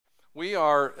We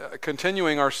are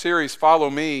continuing our series, Follow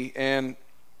Me, and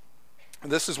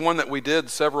this is one that we did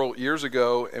several years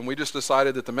ago, and we just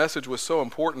decided that the message was so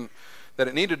important that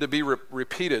it needed to be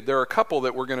repeated. There are a couple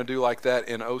that we're going to do like that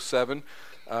in 07.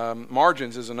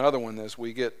 Margins is another one. As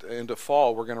we get into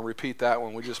fall, we're going to repeat that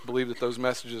one. We just believe that those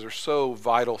messages are so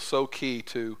vital, so key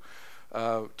to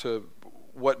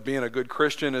what being a good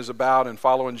Christian is about and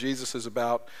following Jesus is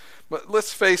about. But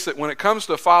let's face it, when it comes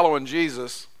to following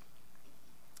Jesus,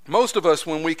 most of us,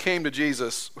 when we came to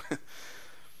Jesus,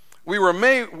 we were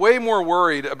way more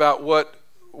worried about what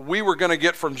we were going to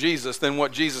get from Jesus than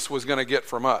what Jesus was going to get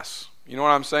from us. You know what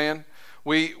I'm saying?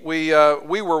 We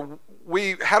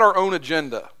had our own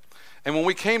agenda, and when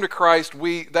we came to Christ,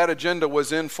 that agenda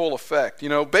was in full effect. You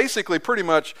know, basically, pretty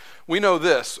much, we know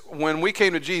this: when we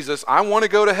came to Jesus, I want to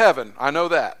go to heaven. I know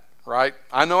that, right?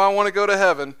 I know I want to go to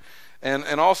heaven.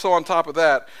 And also on top of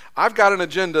that, I've got an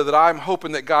agenda that I'm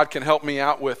hoping that God can help me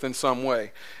out with in some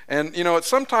way. And, you know, at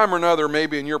some time or another,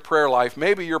 maybe in your prayer life,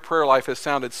 maybe your prayer life has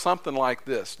sounded something like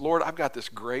this: Lord, I've got this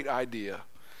great idea.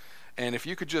 And if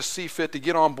you could just see fit to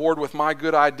get on board with my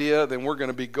good idea, then we're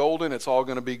going to be golden. It's all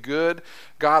going to be good.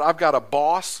 God, I've got a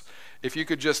boss. If you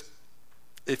could just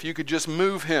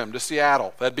move him to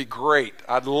Seattle, that'd be great.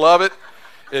 I'd love it.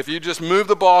 If you just move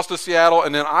the boss to Seattle,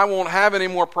 and then I won't have any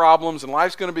more problems, and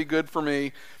life's going to be good for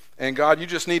me. And God, you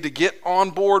just need to get on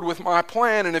board with my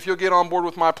plan, and if you'll get on board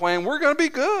with my plan, we're going to be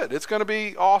good. It's going to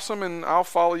be awesome, and I'll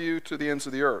follow you to the ends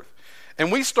of the earth. And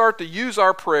we start to use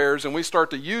our prayers, and we start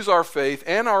to use our faith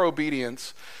and our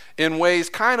obedience in ways,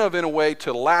 kind of in a way,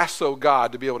 to lasso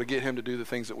God to be able to get him to do the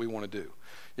things that we want to do.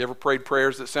 You ever prayed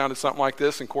prayers that sounded something like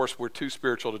this? And of course, we're too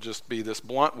spiritual to just be this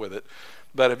blunt with it.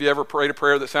 But have you ever prayed a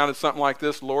prayer that sounded something like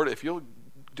this? Lord, if you'll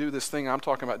do this thing I'm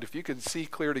talking about, if you could see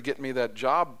clear to get me that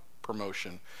job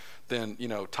promotion, then, you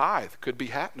know, tithe could be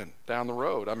happening down the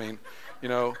road. I mean, you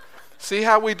know, see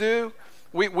how we do?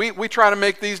 We try to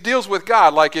make these deals with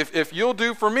God. Like, if you'll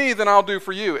do for me, then I'll do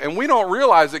for you. And we don't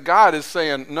realize that God is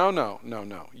saying, no.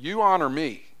 You honor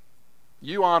me.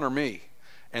 You honor me.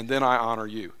 And then I honor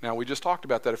you. Now, we just talked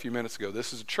about that a few minutes ago.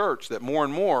 This is a church that more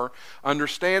and more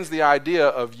understands the idea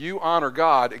of you honor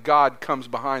God. God comes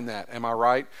behind that. Am I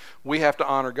right? We have to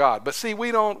honor God. But see,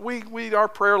 our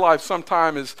prayer life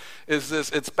sometimes is this,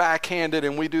 it's backhanded,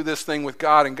 and we do this thing with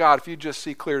God. And God, if you just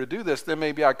see clear to do this, then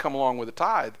maybe I'd come along with a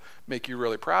tithe, make you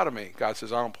really proud of me. God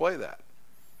says, I don't play that.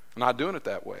 I'm not doing it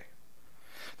that way.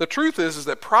 The truth is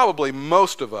that probably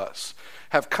most of us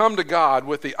have come to God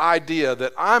with the idea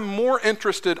that I'm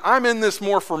in this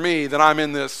more for me than I'm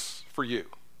in this for you.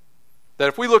 That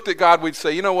if we looked at God, we'd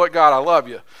say, you know what, God, I love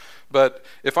you. But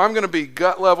if I'm going to be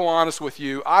gut level honest with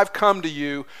you, I've come to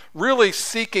you really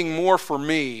seeking more for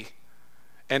me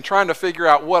and trying to figure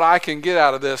out what I can get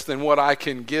out of this than what I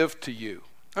can give to you.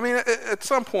 I mean, at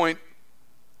some point,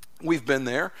 we've been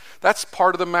there. That's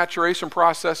part of the maturation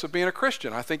process of being a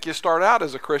Christian. I think you start out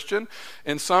as a Christian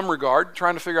in some regard,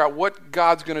 trying to figure out what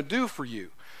God's going to do for you.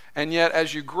 And yet,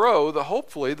 as you grow,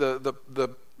 hopefully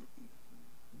the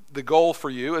goal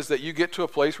for you is that you get to a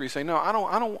place where you say, no,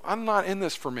 I'm not in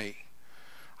this for me.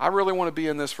 I really want to be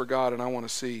in this for God, and I want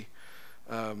to see,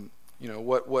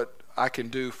 what I can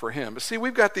do for him. But see,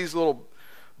 we've got these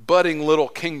budding little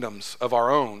kingdoms of our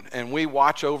own, and we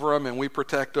watch over them and we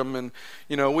protect them, and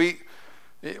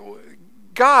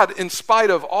God, in spite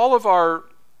of all of our,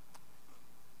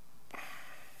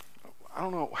 I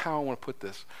don't know how I want to put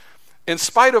this, in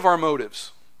spite of our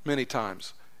motives, many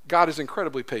times, God is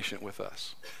incredibly patient with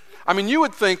us. I mean, you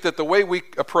would think that the way we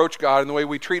approach God and the way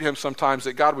we treat him sometimes,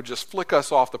 that God would just flick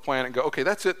us off the planet and go, okay,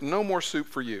 that's it, no more soup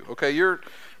for you. Okay, you're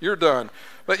done.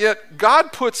 But yet,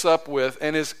 God puts up with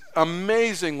and is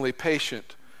amazingly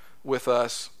patient with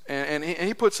us. And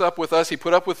he puts up with us. He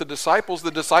put up with the disciples. The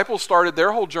disciples started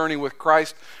their whole journey with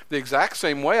Christ the exact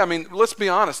same way. I mean, let's be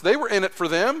honest. They were in it for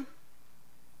them.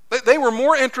 They were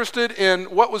more interested in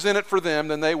what was in it for them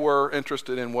than they were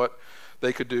interested in what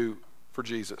they could do for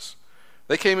Jesus.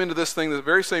 They came into this thing the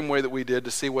very same way that we did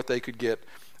to see what they could get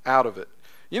out of it.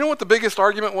 You know what the biggest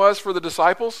argument was for the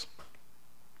disciples?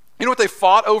 You know what they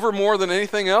fought over more than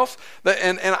anything else?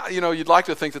 And you'd like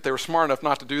to think that they were smart enough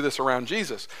not to do this around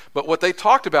Jesus. But what they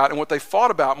talked about and what they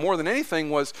fought about more than anything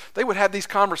was they would have these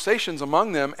conversations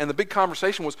among them, and the big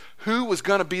conversation was who was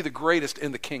going to be the greatest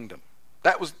in the kingdom.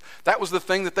 That was the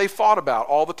thing that they fought about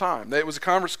all the time. It was a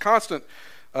constant,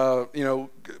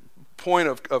 point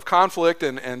of conflict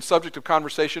and subject of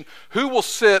conversation. Who will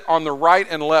sit on the right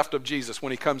and left of Jesus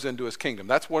when he comes into his kingdom?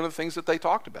 That's one of the things that they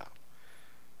talked about.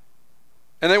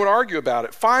 And they would argue about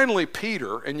it. Finally,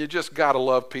 Peter, and you just got to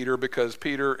love Peter because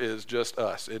Peter is just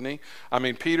us, isn't he? I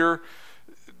mean, Peter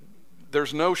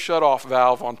there's no shut-off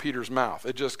valve on Peter's mouth.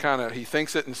 It just kind of, he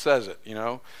thinks it and says it,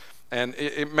 And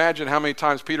imagine how many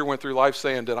times Peter went through life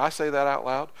saying, did I say that out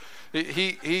loud?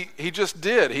 He just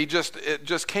did. It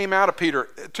just came out of Peter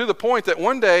to the point that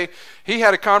one day he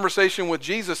had a conversation with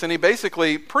Jesus, and he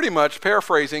basically, pretty much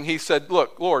paraphrasing, he said,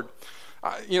 look, Lord,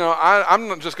 I'm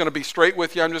not just going to be straight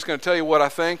with you. I'm just going to tell you what I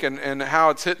think and how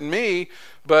it's hitting me.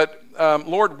 But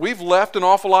Lord, we've left an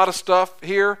awful lot of stuff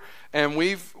here, and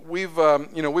we've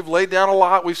laid down a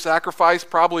lot. We've sacrificed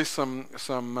probably some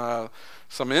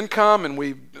income, and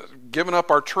we've given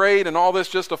up our trade and all this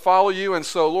just to follow you. And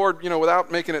so, Lord, without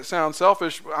making it sound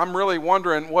selfish, I'm really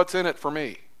wondering what's in it for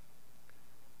me.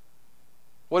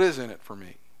 What is in it for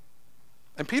me?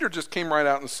 And Peter just came right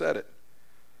out and said it.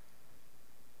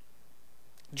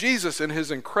 Jesus, in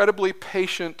his incredibly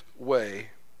patient way,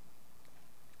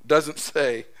 doesn't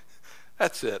say,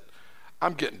 that's it.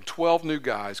 I'm getting 12 new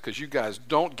guys because you guys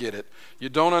don't get it. You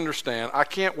don't understand. I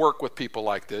can't work with people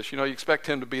like this. You expect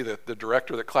him to be the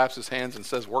director that claps his hands and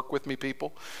says, work with me,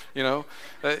 people. You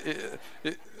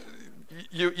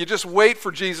just wait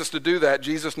for Jesus to do that.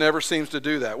 Jesus never seems to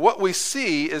do that. What we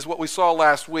see is what we saw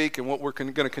last week, and what we're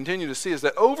going to continue to see is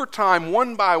that over time,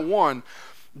 one by one,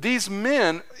 these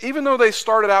men, even though they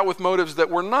started out with motives that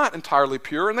were not entirely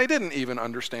pure, and they didn't even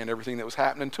understand everything that was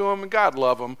happening to them, and God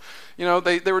loved them,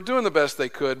 they were doing the best they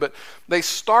could, but they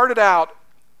started out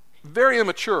very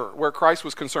immature where Christ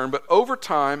was concerned. But over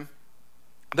time,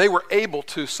 they were able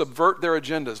to subvert their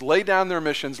agendas, lay down their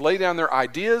missions, lay down their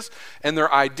ideas and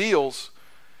their ideals,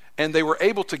 and they were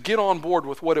able to get on board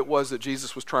with what it was that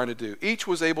Jesus was trying to do. Each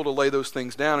was able to lay those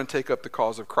things down and take up the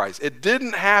cause of Christ. It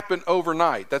didn't happen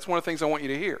overnight. That's one of the things I want you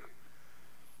to hear.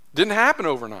 It didn't happen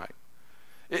overnight.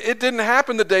 It didn't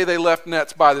happen the day they left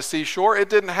nets by the seashore. It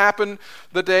didn't happen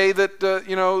the day that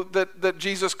that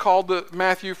Jesus called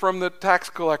Matthew from the tax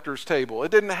collector's table.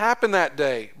 It didn't happen that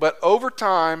day. But over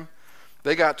time,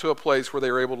 they got to a place where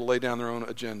they were able to lay down their own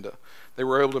agenda. They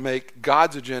were able to make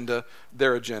God's agenda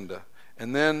their agenda.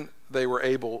 And then they were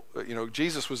able,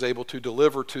 Jesus was able to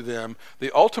deliver to them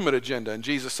the ultimate agenda. And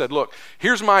Jesus said, look,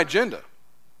 here's my agenda.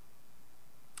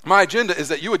 My agenda is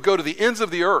that you would go to the ends of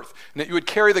the earth, and that you would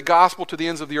carry the gospel to the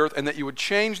ends of the earth, and that you would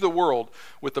change the world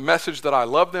with the message that I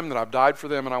love them, that I've died for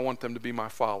them, and I want them to be my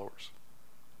followers.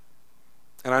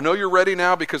 And I know you're ready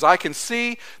now because I can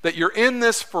see that you're in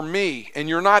this for me and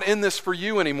you're not in this for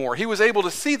you anymore. He was able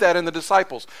to see that in the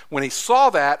disciples. When he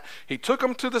saw that, he took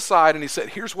them to the side and he said,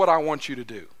 here's what I want you to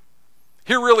do.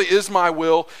 Here really is my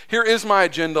will. Here is my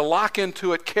agenda. Lock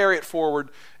into it, carry it forward,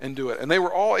 and do it. And they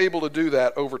were all able to do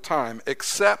that over time,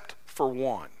 except for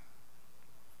one.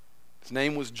 His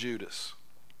name was Judas.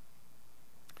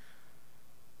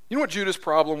 You know what Judas'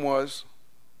 problem was?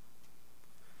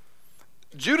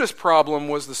 Judas' problem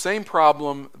was the same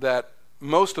problem that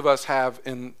most of us have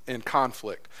in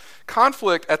conflict.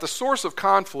 Conflict, at the source of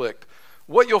conflict,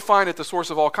 what you'll find at the source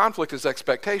of all conflict is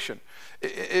expectation.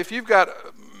 If you've got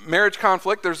marriage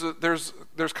conflict,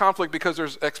 there's conflict because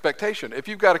there's expectation. If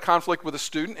you've got a conflict with a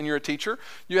student and you're a teacher,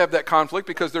 you have that conflict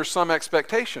because there's some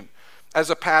expectation. As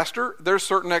a pastor, there's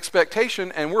certain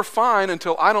expectation, and we're fine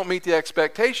until I don't meet the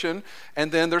expectation,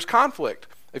 and then there's conflict.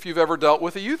 If you've ever dealt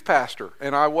with a youth pastor,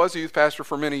 and I was a youth pastor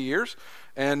for many years,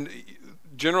 and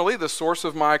generally the source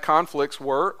of my conflicts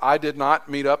were I did not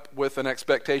meet up with an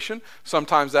expectation.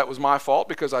 Sometimes that was my fault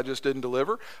because I just didn't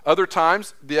deliver. Other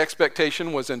times the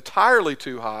expectation was entirely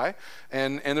too high,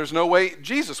 and there's no way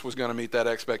Jesus was going to meet that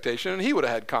expectation, and he would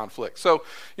have had conflict. So,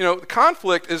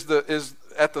 conflict is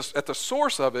at the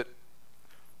source of it.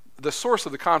 The source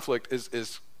of the conflict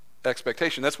is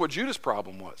expectation. That's what Judas'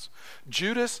 problem was.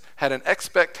 Judas had an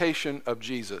expectation of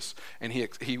Jesus, and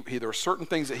there were certain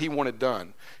things that he wanted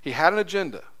done. He had an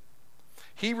agenda.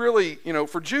 He really,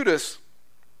 for Judas,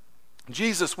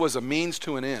 Jesus was a means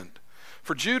to an end.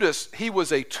 For Judas, he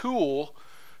was a tool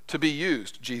to be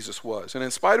used, Jesus was. And in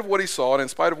spite of what he saw and in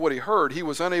spite of what he heard, he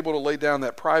was unable to lay down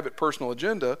that private personal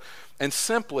agenda and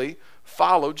simply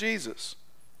follow Jesus.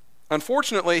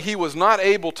 Unfortunately, he was not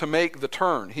able to make the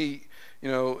turn. He,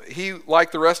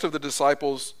 like the rest of the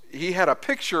disciples, he had a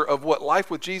picture of what life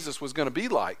with Jesus was going to be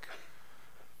like.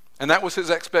 And that was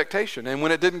his expectation. And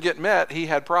when it didn't get met, he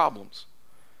had problems.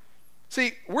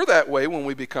 See, we're that way when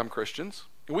we become Christians.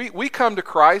 We come to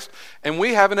Christ and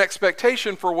we have an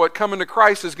expectation for what coming to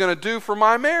Christ is going to do for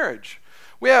my marriage.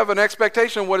 We have an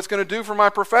expectation of what it's going to do for my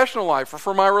professional life or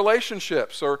for my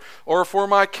relationships or for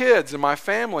my kids and my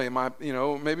family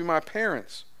and maybe my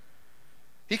parents.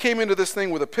 He came into this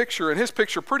thing with a picture, and his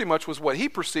picture pretty much was what he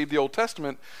perceived the Old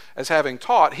Testament as having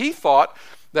taught. He thought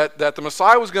that the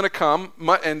Messiah was going to come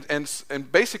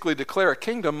and basically declare a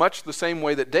kingdom much the same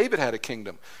way that David had a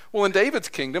kingdom. Well, in David's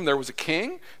kingdom, there was a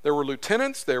king, there were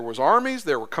lieutenants, there was armies,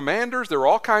 there were commanders, there were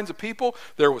all kinds of people.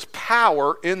 There was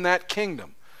power in that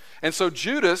kingdom. And so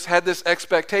Judas had this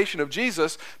expectation of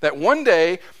Jesus that one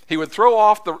day he would throw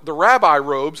off the rabbi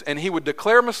robes and he would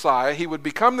declare Messiah, he would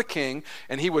become the king,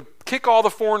 and he would kick all the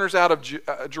foreigners out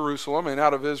of Jerusalem and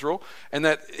out of Israel, and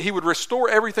that he would restore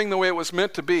everything the way it was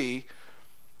meant to be,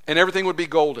 and everything would be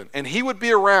golden. And he would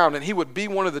be around, and he would be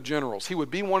one of the generals. He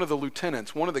would be one of the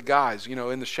lieutenants, one of the guys,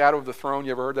 in the shadow of the throne.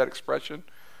 You ever heard that expression?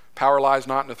 Power lies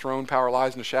not in the throne, power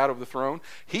lies in the shadow of the throne.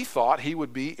 He thought he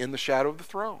would be in the shadow of the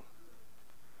throne.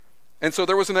 And so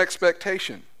there was an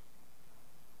expectation.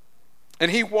 And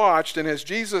he watched, and as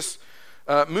Jesus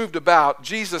moved about,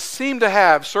 Jesus seemed to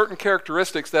have certain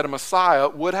characteristics that a Messiah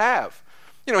would have.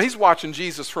 He's watching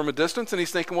Jesus from a distance, and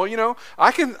he's thinking, well,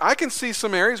 I can see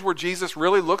some areas where Jesus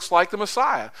really looks like the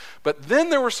Messiah. But then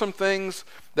there were some things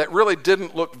that really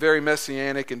didn't look very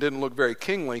messianic and didn't look very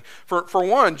kingly. For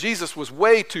one, Jesus was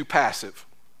way too passive.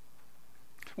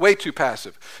 Way too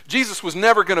passive. Jesus was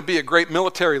never going to be a great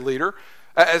military leader.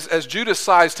 As Judas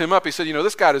sized him up, he said,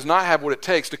 this guy does not have what it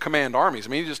takes to command armies.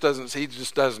 He just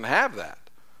doesn't have that.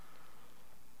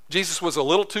 Jesus was a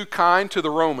little too kind to the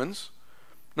Romans.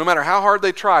 No matter how hard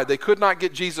they tried, they could not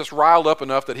get Jesus riled up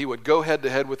enough that he would go head to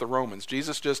head with the Romans.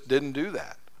 Jesus just didn't do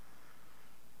that.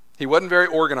 He wasn't very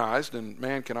organized, and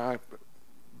man, can I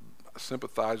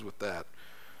sympathize with that.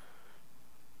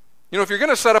 If you're going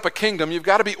to set up a kingdom, you've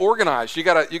got to be organized. You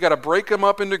got to break them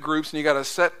up into groups, and you got to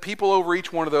set people over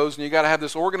each one of those, and you got to have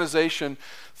this organization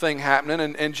thing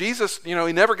happening. And Jesus, he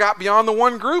never got beyond the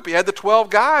one group. He had the 12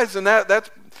 guys, and that's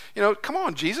come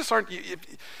on, Jesus,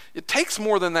 it takes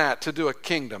more than that to do a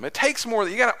kingdom. It takes more.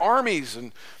 You got armies,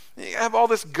 and you have all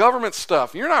this government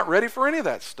stuff. You're not ready for any of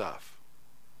that stuff.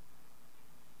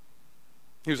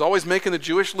 He was always making the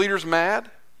Jewish leaders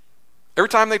mad. Every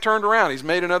time they turned around, he's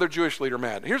made another Jewish leader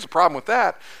mad. Here's the problem with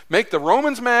that. Make the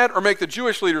Romans mad or make the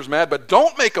Jewish leaders mad, but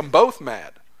don't make them both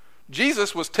mad.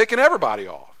 Jesus was ticking everybody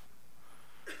off.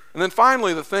 And then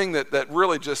finally, the thing that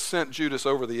really just sent Judas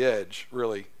over the edge,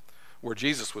 really, where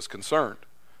Jesus was concerned,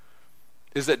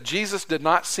 is that Jesus did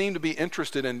not seem to be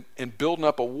interested in building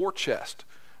up a war chest.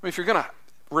 If you're going to,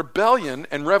 rebellion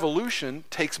and revolution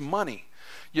takes money.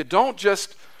 You don't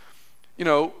just,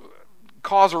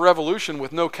 cause a revolution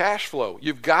with no cash flow.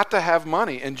 You've got to have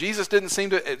money. And Jesus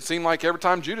it seemed like every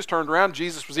time Judas turned around,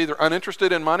 Jesus was either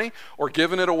uninterested in money or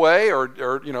giving it away or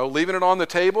leaving it on the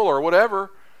table or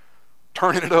whatever,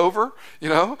 turning it over,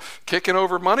 kicking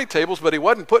over money tables, but he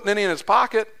wasn't putting any in his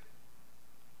pocket.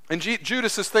 And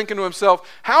Judas is thinking to himself,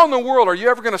 how in the world are you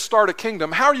ever going to start a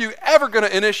kingdom? How are you ever going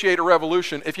to initiate a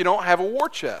revolution if you don't have a war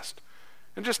chest?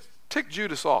 And just tick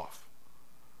Judas off.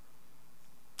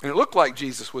 And it looked like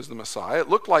Jesus was the Messiah. It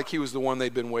looked like he was the one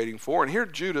they'd been waiting for. And here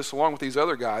Judas, along with these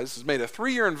other guys, has made a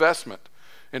 3-year investment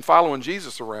in following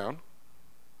Jesus around.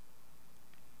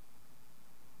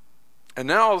 And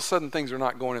now all of a sudden things are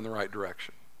not going in the right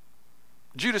direction.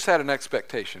 Judas had an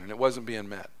expectation, and it wasn't being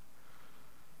met.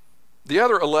 The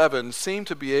other 11 seemed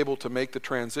to be able to make the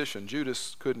transition.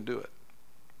 Judas couldn't do it.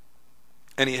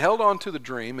 And he held on to the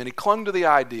dream, and he clung to the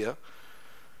idea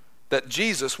that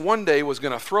Jesus one day was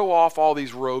going to throw off all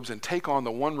these robes and take on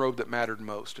the one robe that mattered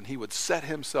most. And he would set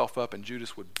himself up, and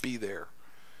Judas would be there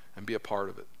and be a part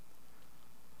of it.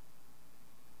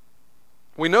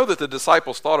 We know that the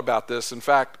disciples thought about this. In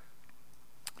fact,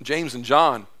 James and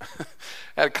John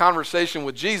had a conversation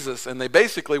with Jesus, and they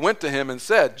basically went to him and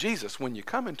said, Jesus, when you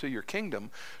come into your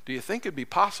kingdom, do you think it'd be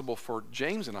possible for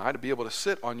James and I to be able to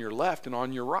sit on your left and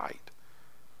on your right?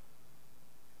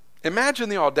 Imagine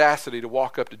the audacity to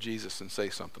walk up to Jesus and say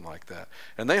something like that.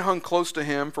 And they hung close to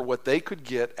him for what they could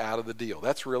get out of the deal.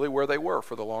 That's really where they were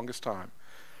for the longest time.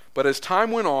 But as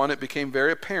time went on, it became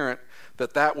very apparent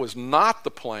that that was not the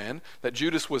plan, that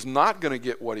Judas was not going to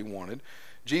get what he wanted.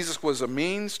 Jesus was a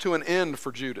means to an end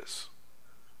for Judas.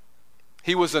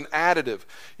 He was an additive.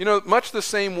 Much the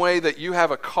same way that you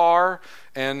have a car,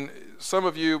 and some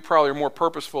of you probably are more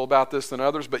purposeful about this than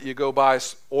others, but you go buy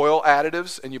oil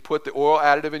additives, and you put the oil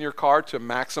additive in your car to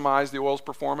maximize the oil's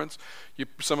performance.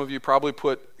 Some of you probably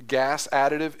put gas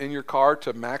additive in your car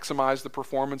to maximize the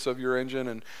performance of your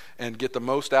engine and get the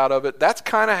most out of it. That's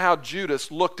kind of how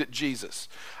Judas looked at Jesus.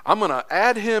 I'm going to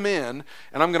add him in,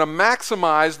 and I'm going to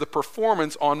maximize the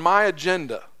performance on my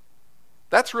agenda.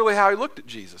 That's really how he looked at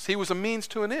Jesus. He was a means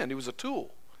to an end. He was a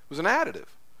tool. He was an additive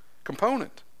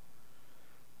component.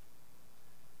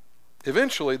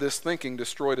 Eventually, this thinking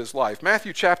destroyed his life.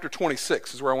 Matthew chapter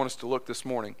 26 is where I want us to look this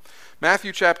morning.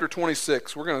 Matthew chapter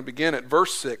 26, we're going to begin at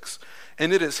verse 6.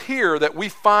 And it is here that we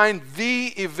find the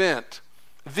event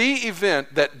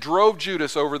that drove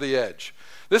Judas over the edge.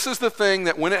 This is the thing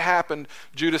that when it happened,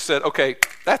 Judas said, okay,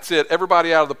 that's it.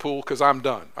 Everybody out of the pool because I'm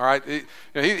done. All right.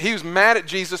 He was mad at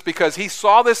Jesus because he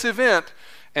saw this event,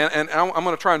 and I'm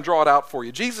going to try and draw it out for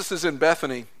you. Jesus is in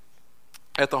Bethany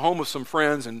at the home of some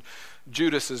friends, and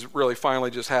Judas has really finally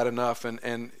just had enough,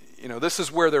 and this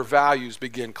is where their values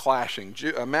begin clashing.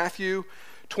 Matthew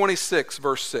 26,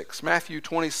 verse 6. Matthew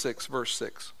 26, verse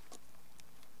 6.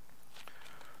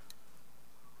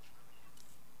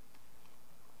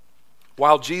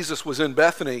 While Jesus was in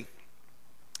Bethany,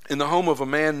 in the home of a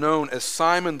man known as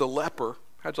Simon the leper.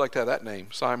 How'd you like to have that name,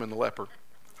 Simon the leper?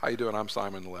 How you doing? I'm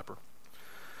Simon the leper.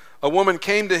 A woman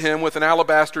came to him with an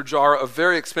alabaster jar of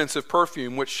very expensive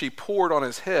perfume, which she poured on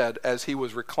his head as he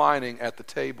was reclining at the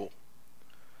table.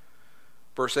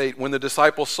 Verse 8, when the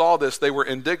disciples saw this, they were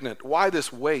indignant. Why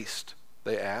this waste?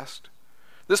 They asked.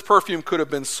 This perfume could have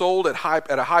been sold at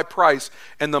a high price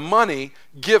and the money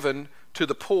given to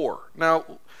the poor. Now,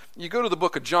 you go to the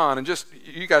book of John, and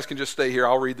you guys can just stay here.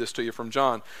 I'll read this to you from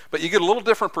John. But you get a little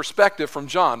different perspective from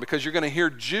John because you're going to hear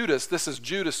Judas. This is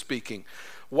Judas speaking.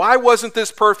 Why wasn't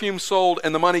this perfume sold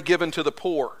and the money given to the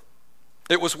poor?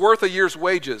 It was worth a year's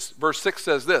wages. Verse 6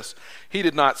 says this, he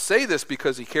did not say this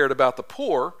because he cared about the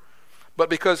poor, but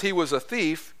because he was a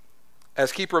thief.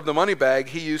 As keeper of the money bag,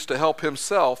 he used to help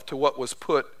himself to what was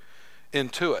put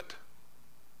into it.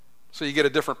 So you get a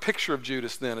different picture of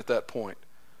Judas then at that point.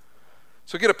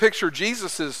 So get a picture,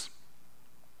 Jesus is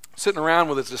sitting around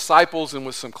with his disciples and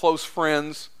with some close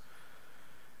friends.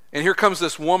 And here comes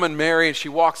this woman, Mary, and she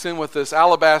walks in with this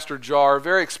alabaster jar,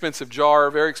 very expensive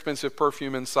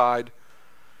perfume inside.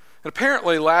 And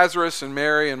apparently Lazarus and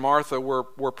Mary and Martha were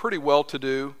pretty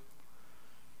well-to-do.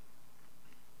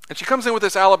 And she comes in with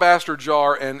this alabaster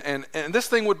jar, and this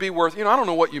thing would be worth, I don't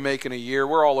know what you make in a year.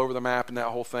 We're all over the map in that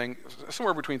whole thing.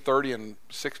 Somewhere between $30,000 and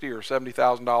 $60,000 or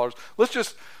 $70,000.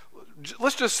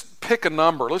 Let's just pick a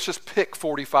number. Let's just pick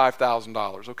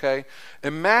 $45,000, okay?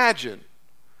 Imagine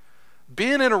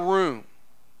being in a room.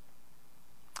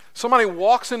 Somebody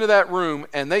walks into that room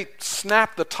and they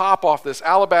snap the top off this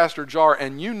alabaster jar,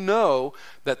 and you know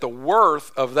that the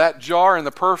worth of that jar and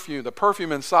the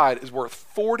perfume inside is worth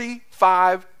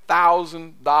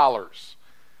 $45,000.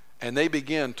 And they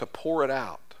begin to pour it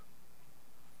out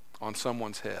on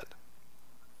someone's head.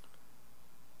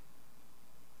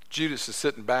 Judas is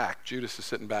sitting back and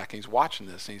he's watching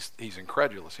this, and he's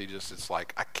incredulous. It's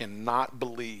like, I cannot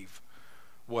believe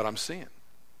what I'm seeing.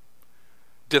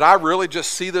 Did I really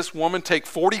just see this woman take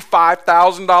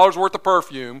 $45,000 worth of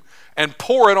perfume and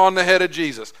pour it on the head of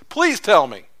Jesus? Please tell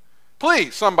me.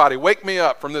 Please, somebody wake me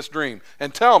up from this dream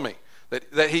and tell me that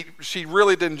she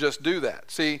really didn't just do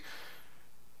that. See,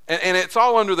 and it's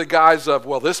all under the guise of,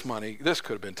 well, this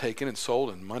could have been taken and sold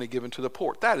and money given to the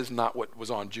poor. That is not what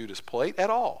was on Judas' plate at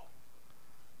all.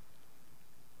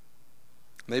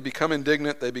 And they become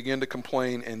indignant, they begin to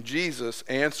complain, and Jesus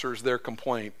answers their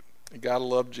complaint. You gotta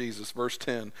love Jesus. Verse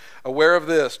 10. Aware of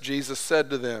this, Jesus said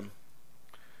to them,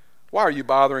 why are you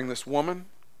bothering this woman?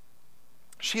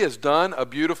 She has done a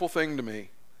beautiful thing to me.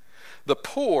 The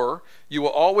poor you will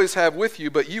always have with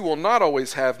you, but you will not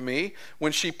always have me.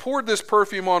 When she poured this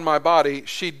perfume on my body,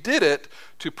 she did it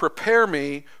to prepare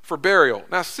me for burial.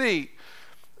 Now see,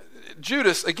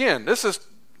 Judas, again, this is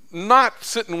not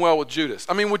sitting well with Judas.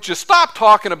 I mean, would you stop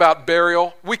talking about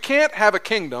burial? We can't have a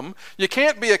kingdom. You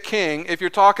can't be a king if you're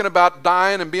talking about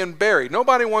dying and being buried.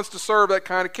 Nobody wants to serve that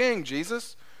kind of king,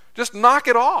 Jesus. Just knock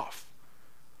it off.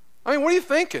 I mean, what are you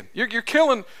thinking? You're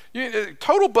killing,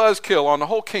 total buzzkill on the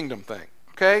whole kingdom thing,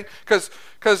 okay? Because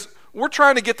we're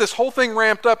trying to get this whole thing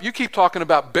ramped up. You keep talking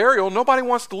about burial. Nobody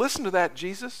wants to listen to that,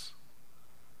 Jesus.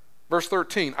 Verse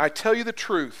 13, I tell you the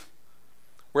truth.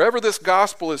 Wherever this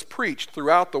gospel is preached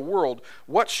throughout the world,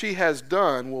 what she has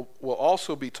done will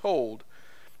also be told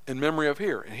in memory of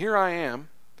her. And here I am,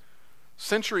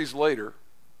 centuries later,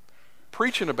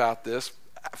 preaching about this,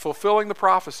 fulfilling the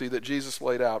prophecy that Jesus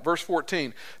laid out. Verse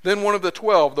 14, then one of the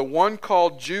 12, the one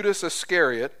called Judas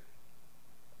Iscariot,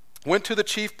 went to the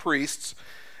chief priests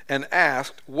and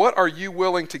asked, what are you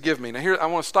willing to give me? Now here, I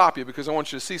want to stop you because I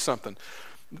want you to see something.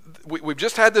 We've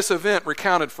just had this event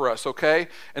recounted for us, okay?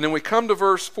 And then we come to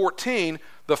verse 14.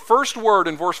 The first word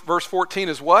in verse 14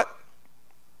 is what?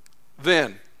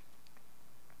 Then.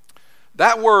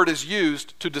 That word is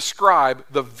used to describe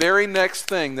the very next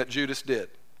thing that Judas did.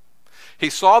 He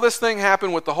saw this thing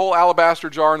happen with the whole alabaster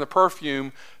jar and the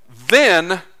perfume.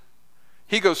 Then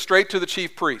he goes straight to the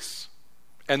chief priests.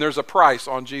 and there's a price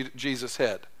on Jesus'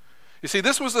 head. You see,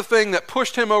 this was the thing that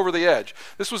pushed him over the edge.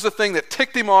 This was the thing that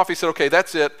ticked him off. He said, okay,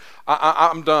 that's it.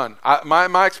 I'm done.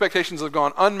 My expectations have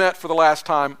gone unmet for the last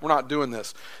time. We're not doing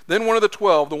this. Then one of the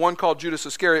 12, the one called Judas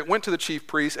Iscariot, went to the chief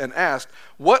priests and asked,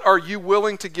 what are you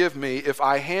willing to give me if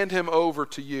I hand him over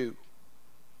to you?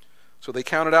 So they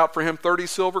counted out for him 30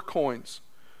 silver coins.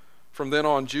 From then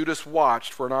on, Judas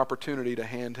watched for an opportunity to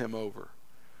hand him over.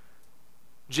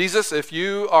 Jesus, if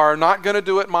you are not going to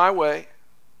do it my way,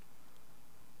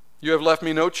 you have left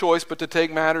me no choice but to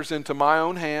take matters into my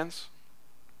own hands.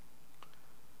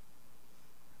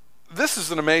 This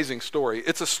is an amazing story.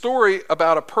 It's a story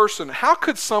about a person. How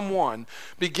could someone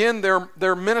begin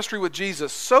their ministry with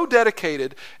Jesus so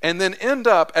dedicated and then end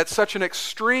up at such an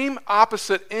extreme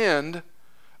opposite end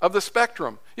of the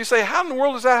spectrum? You say, how in the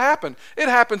world does that happen? It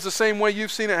happens the same way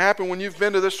you've seen it happen when you've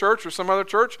been to this church or some other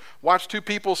church. Watch two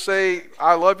people say,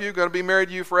 I love you, going to be married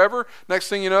to you forever. Next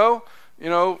thing you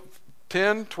know,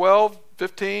 10, 12,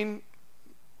 15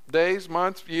 days,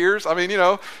 months, years. I mean,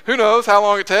 who knows how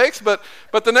long it takes. But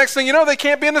the next thing you know, they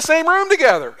can't be in the same room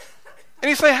together. And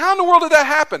you say, how in the world did that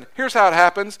happen? Here's how it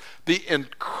happens. The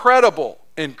incredible,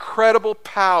 incredible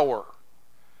power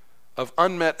of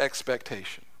unmet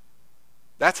expectation.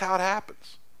 That's how it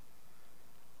happens.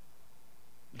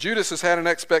 Judas has had an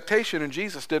expectation and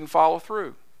Jesus didn't follow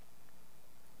through.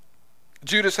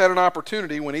 Judas had an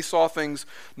opportunity when he saw things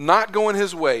not going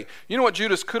his way. You know what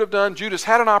Judas could have done? Judas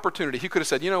had an opportunity. He could have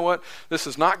said, you know what? This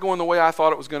is not going the way I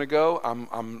thought it was going to go. I'm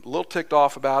a little ticked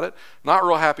off about it. Not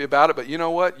real happy about it, but you know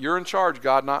what? You're in charge,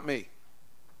 God, not me.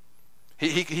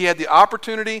 He had the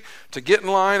opportunity to get in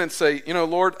line and say,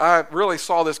 Lord, I really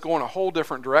saw this going a whole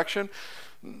different direction.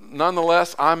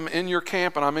 Nonetheless, I'm in your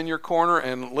camp and I'm in your corner,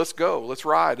 and let's go. Let's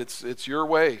ride. It's your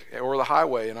way or the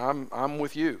highway, and I'm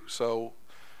with you. So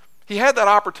he had that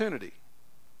opportunity.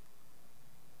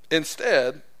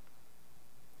 Instead,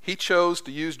 he chose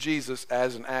to use Jesus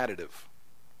as an additive.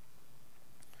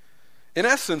 In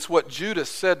essence, what Judas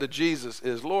said to Jesus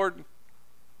is, Lord,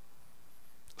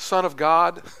 Son of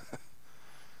God,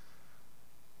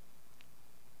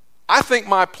 I think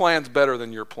my plan's better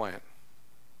than your plan.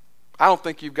 I don't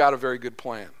think you've got a very good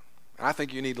plan. I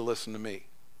think you need to listen to me.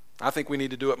 I think we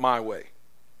need to do it my way.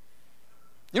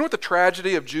 You know what the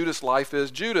tragedy of Judas' life is?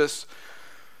 Judas,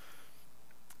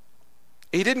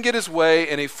 he didn't get his way,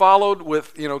 and he followed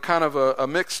with, kind of a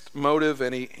mixed motive,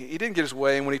 and he didn't get his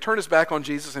way. And when he turned his back on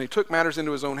Jesus and he took matters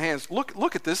into his own hands,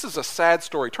 look at this. This is a sad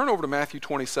story. Turn over to Matthew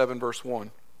 27, verse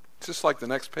 1. It's just like the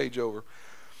next page over.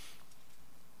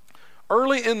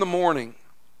 Early in the morning,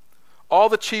 all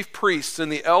the chief priests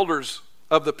and the elders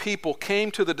of the people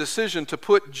came to the decision to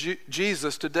put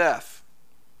Jesus to death.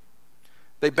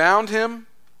 They bound him,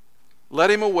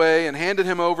 led him away, and handed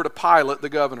him over to Pilate, the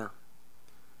governor.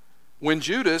 When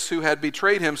Judas, who had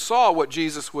betrayed him, saw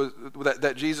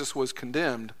that Jesus was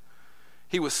condemned,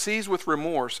 he was seized with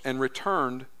remorse and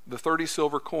returned the 30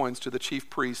 silver coins to the chief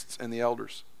priests and the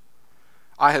elders.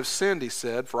 I have sinned, he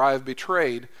said, for I have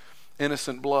betrayed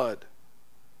innocent blood.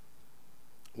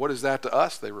 What is that to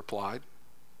us? They replied.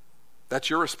 That's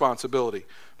your responsibility.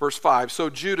 Verse 5, so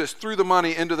Judas threw the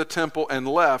money into the temple and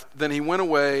left. Then he went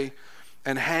away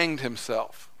and hanged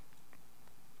himself.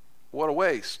 What a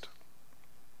waste.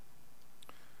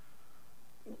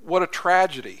 What a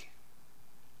tragedy.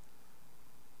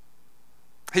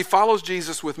 He follows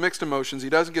Jesus with mixed emotions. He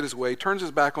doesn't get his way, turns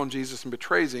his back on Jesus and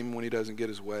betrays him when he doesn't get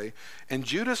his way. And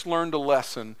Judas learned a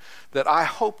lesson that I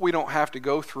hope we don't have to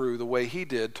go through the way he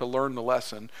did to learn the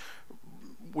lesson.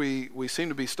 We seem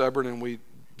to be stubborn and we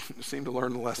seem to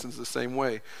learn the lessons the same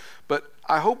way. But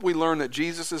I hope we learn that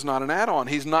Jesus is not an add-on.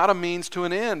 He's not a means to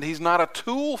an end. He's not a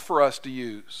tool for us to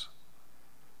use.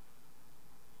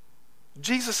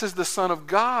 Jesus is the Son of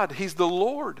God. He's the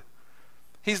Lord.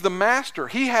 He's the master.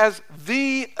 He has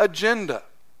the agenda.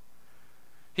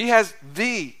 He has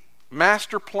the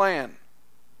master plan.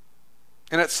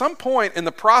 And at some point in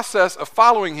the process of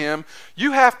following him,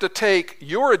 you have to take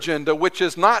your agenda, which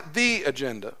is not the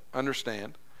agenda,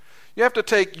 understand? You have to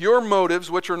take your motives,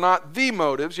 which are not the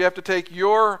motives. You have to take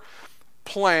your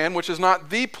plan, which is not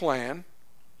the plan,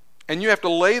 and you have to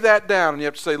lay that down, and you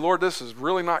have to say, Lord, this is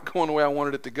really not going the way I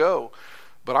wanted it to go,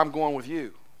 but I'm going with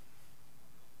you.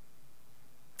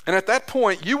 And at that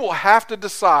point, you will have to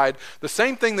decide the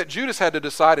same thing that Judas had to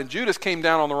decide, and Judas came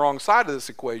down on the wrong side of this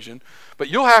equation, but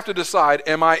you'll have to decide,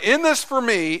 am I in this for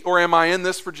me or am I in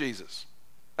this for Jesus?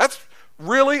 That's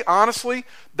really, honestly,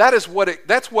 that is a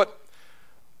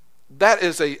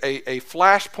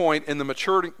flashpoint in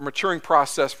the maturing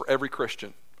process for every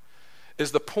Christian,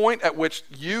 is the point at which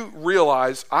you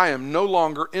realize I am no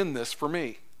longer in this for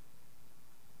me.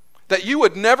 that you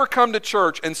would never come to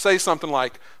church and say something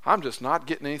like, I'm just not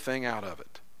getting anything out of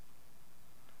it.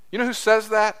 You know who says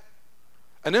that?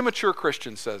 An immature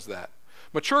Christian says that.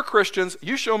 Mature Christians,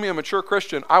 you show me a mature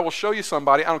Christian, I will show you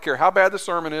somebody. I don't care how bad the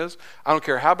sermon is. I don't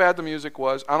care how bad the music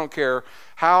was. I don't care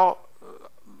how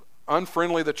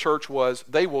unfriendly the church was.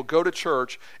 They will go to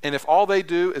church, and if all they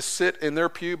do is sit in their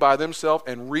pew by themselves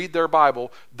and read their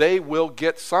Bible, they will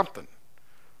get something.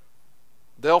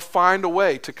 They'll find a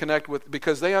way to connect with,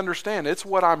 because they understand it's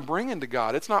what I'm bringing to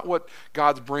God. It's not what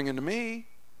God's bringing to me.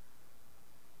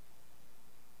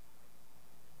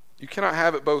 You cannot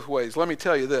have it both ways. Let me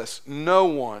tell you this. No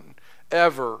one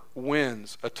ever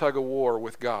wins a tug of war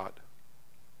with God.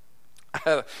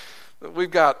 We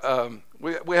have an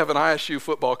ISU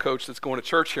football coach that's going to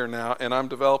church here now, and I'm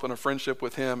developing a friendship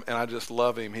with him, and I just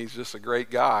love him. He's just a great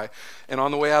guy. And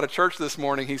on the way out of church this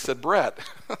morning, he said, Brett,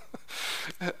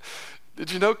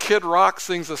 did you know Kid Rock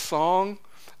sings a song?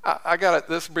 I got it.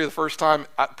 This will be the first time,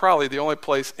 probably the only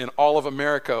place in all of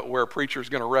America where a preacher is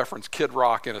going to reference Kid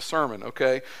Rock in a sermon,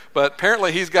 okay? But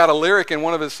apparently he's got a lyric in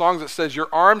one of his songs that says, your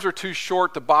arms are too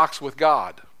short to box with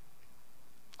God.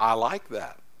 I like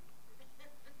that.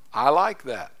 I like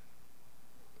that.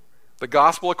 The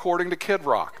gospel according to Kid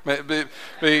Rock.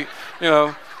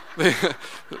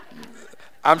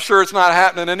 I'm sure it's not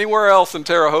happening anywhere else in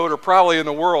Terre Haute or probably in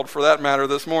the world for that matter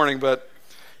this morning, but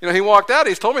he walked out,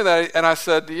 he's told me that, and I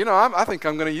said, I think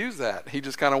I'm going to use that. He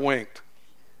just kind of winked.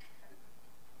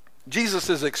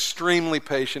 Jesus is extremely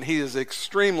patient. He is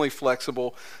extremely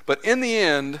flexible. But in the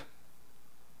end,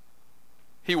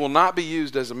 he will not be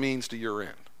used as a means to your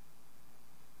end.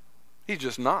 He's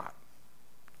just not.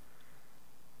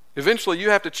 Eventually, you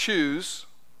have to choose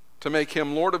to make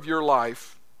him Lord of your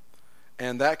life,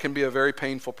 and that can be a very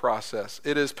painful process.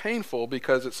 It is painful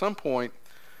because at some point,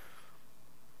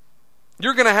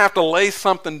 you're going to have to lay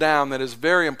something down that is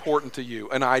very important to you.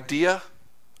 An idea,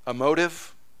 a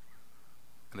motive,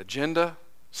 an agenda,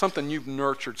 something you've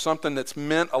nurtured, something that's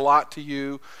meant a lot to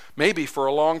you, maybe for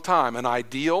a long time, an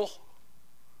ideal.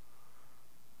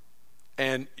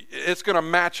 And it's going to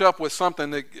match up with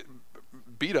something that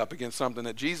beat up against something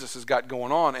that Jesus has got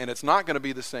going on, and it's not going to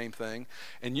be the same thing.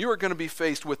 And you are going to be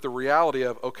faced with the reality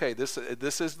of, okay, this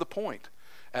is the point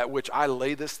at which I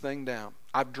lay this thing down.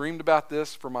 I've dreamed about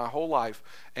this for my whole life,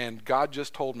 and God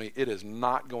just told me it is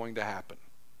not going to happen.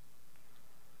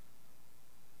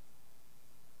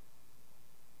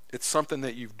 It's something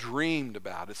that you've dreamed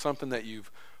about. It's something that you've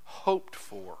hoped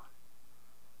for.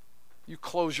 You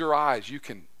close your eyes, you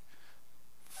can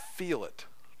feel it,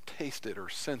 taste it, or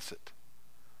sense it.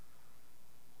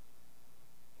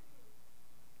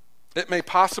 It may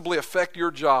possibly affect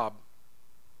your job.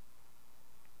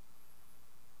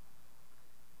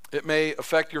 It may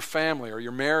affect your family or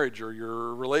your marriage or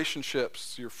your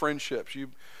relationships, your friendships.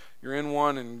 You're in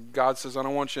one and God says, I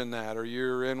don't want you in that. Or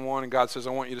you're in one and God says,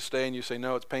 I want you to stay. And you say,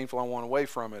 no, it's painful. I want away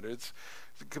from it. It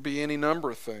could be any number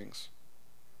of things.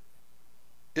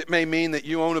 It may mean that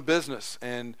you own a business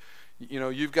and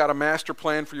you've got a master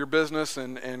plan for your business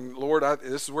and Lord,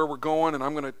 this is where we're going and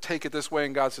I'm going to take it this way.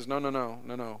 And God says,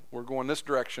 no. We're going this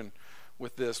direction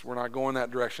with this. We're not going that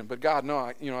direction. But God, no,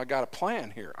 I got a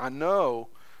plan here. I know.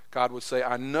 God would say,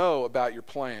 I know about your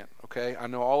plan, okay? I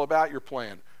know all about your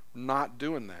plan. We're not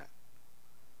doing that.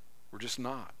 We're just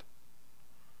not.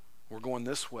 We're going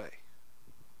this way.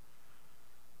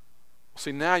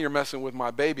 See, now you're messing with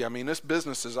my baby. I mean, this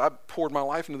business I've poured my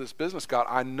life into this business, God.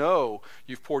 I know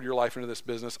you've poured your life into this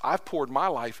business. I've poured my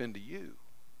life into you.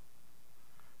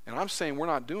 And I'm saying we're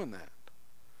not doing that.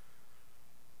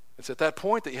 It's at that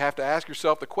point that you have to ask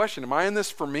yourself the question, am I in this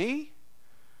for me?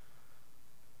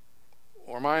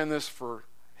 Or am I in this for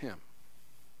him?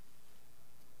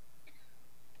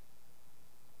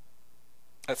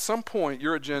 At some point,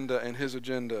 your agenda and his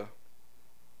agenda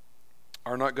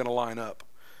are not going to line up.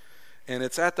 And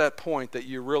it's at that point that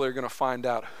you really are going to find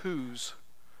out whose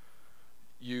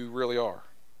you really are.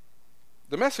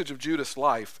 The message of Judas'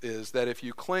 life is that if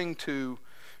you cling to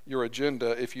your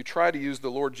agenda, if you try to use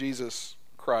the Lord Jesus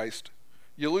Christ,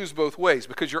 you lose both ways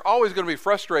because you're always going to be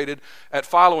frustrated at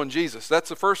following Jesus. That's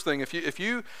the first thing. If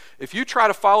you try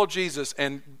to follow Jesus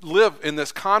and live in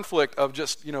this conflict of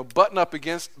just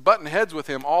button heads with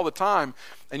him all the time,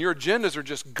 and your agendas are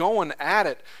just going at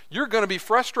it, you're going to be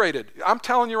frustrated. I'm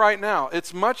telling you right now,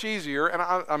 it's much easier, and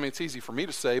I mean it's easy for me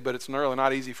to say, but it's really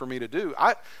not easy for me to do.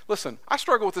 I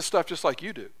struggle with this stuff just like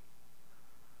you do.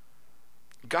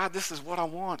 God, this is what I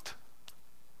want.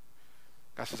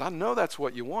 God says, I know that's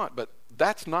what you want, but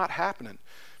that's not happening.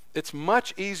 It's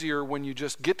much easier when you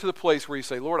just get to the place where you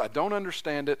say, Lord, I don't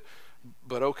understand it,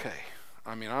 but okay.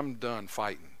 I mean, I'm done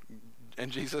fighting.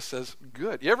 And Jesus says,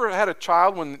 good. You ever had a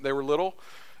child when they were little,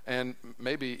 and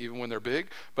maybe even when they're big,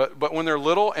 but when they're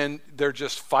little and they're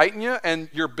just fighting you, and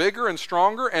you're bigger and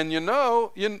stronger, and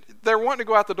they're wanting to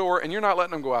go out the door, and you're not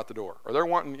letting them go out the door, or they're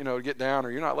wanting to get down,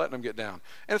 or you're not letting them get down.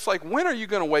 And it's like, when are you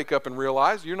going to wake up and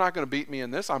realize you're not going to beat me in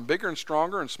this? I'm bigger and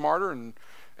stronger and smarter, and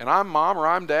I'm mom or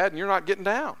I'm dad, and you're not getting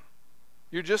down.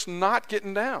 You're just not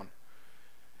getting down.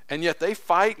 And yet they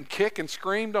fight and kick and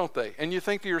scream, don't they? And you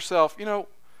think to yourself,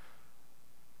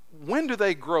 when do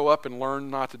they grow up and learn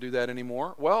not to do that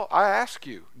anymore? Well, I ask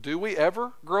you, do we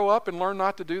ever grow up and learn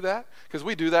not to do that? Because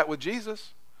we do that with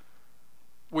Jesus.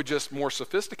 We're just more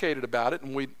sophisticated about it,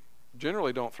 and we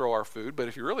generally don't throw our food, but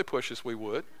if you really push us, we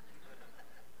would.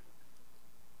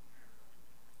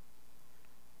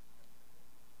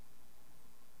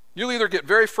 You'll either get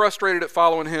very frustrated at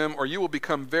following him, or you will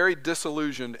become very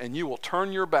disillusioned, and you will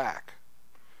turn your back,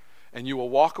 and you will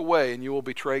walk away, and you will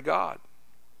betray God.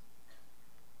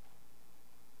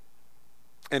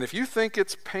 And if you think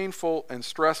it's painful and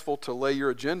stressful to lay your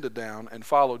agenda down and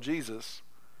follow Jesus,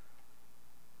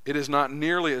 it is not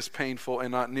nearly as painful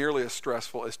and not nearly as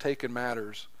stressful as taking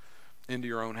matters into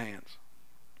your own hands.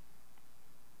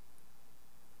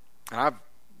 And I've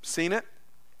seen it.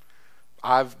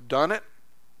 I've done it.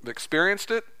 I've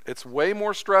experienced it. It's way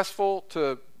more stressful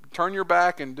to turn your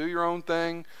back and do your own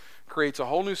thing. Creates a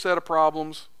whole new set of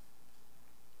problems.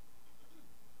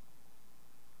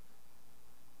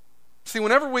 See,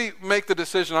 whenever we make the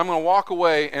decision, I'm going to walk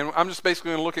away, and I'm just basically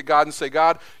going to look at God and say,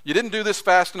 God, you didn't do this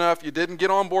fast enough. You didn't get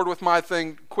on board with my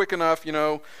thing quick enough.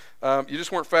 You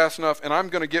just weren't fast enough, and I'm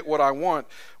going to get what I want.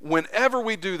 Whenever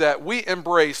we do that, we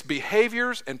embrace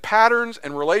behaviors and patterns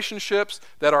and relationships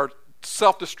that are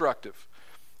self-destructive.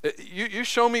 You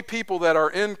show me people that are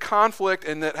in conflict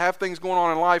and that have things going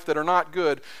on in life that are not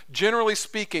good. Generally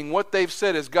speaking, what they've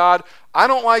said is, God, I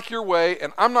don't like your way,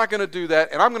 and I'm not going to do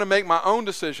that, and I'm going to make my own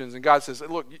decisions. And God says,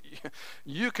 look,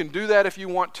 you can do that if you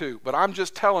want to, but I'm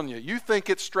just telling you, you think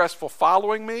it's stressful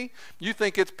following me? You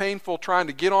think it's painful trying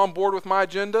to get on board with my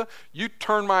agenda? You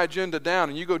turn my agenda down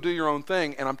and you go do your own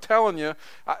thing. And I'm telling you,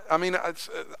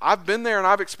 I've been there and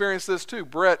I've experienced this too.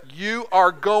 Brett, you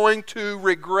are going to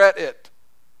regret it.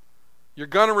 You're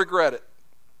going to regret it.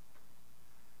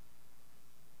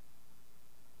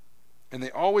 And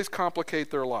they always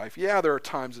complicate their life. Yeah, there are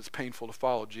times it's painful to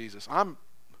follow Jesus.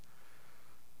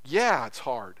 It's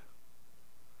hard.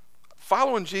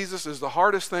 Following Jesus is the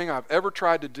hardest thing I've ever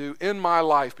tried to do in my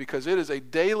life, because it is a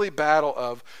daily battle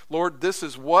of, Lord, this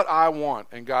is what I want.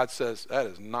 And God says, that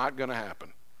is not going to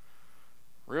happen.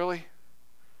 Really?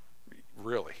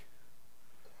 Really?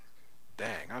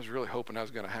 Dang, I was really hoping that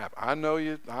was going to happen. I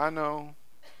know.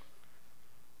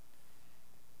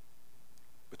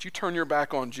 But you turn your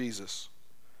back on Jesus,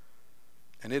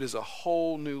 and it is a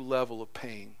whole new level of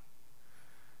pain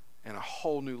and a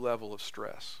whole new level of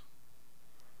stress.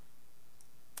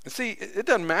 And see, it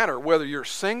doesn't matter whether you're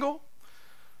single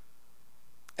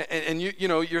and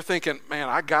you're thinking, man,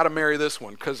 I got to marry this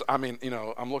one, because I'm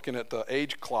looking at the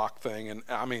age clock thing, and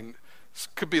this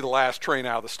could be the last train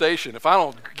out of the station. If I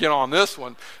don't get on this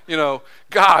one,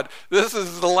 God, this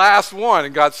is the last one.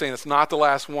 And God's saying, it's not the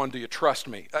last one. Do you trust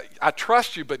me? I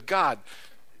trust you, but God,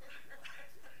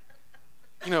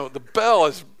 the bell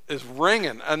is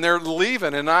ringing and they're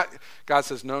leaving. And God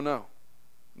says, no,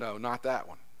 not that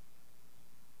one.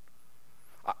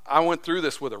 I went through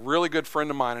this with a really good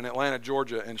friend of mine in Atlanta,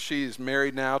 Georgia, and she's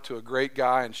married now to a great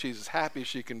guy, and she's as happy as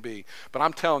she can be. But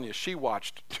I'm telling you, she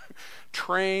watched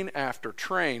train after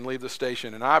train leave the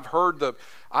station, and I've heard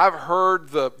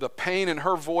the pain in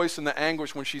her voice and the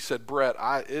anguish when she said, Brett,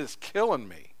 it is killing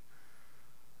me.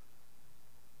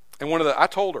 And I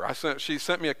told her, she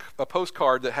sent me a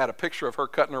postcard that had a picture of her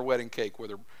cutting her wedding cake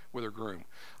with her groom.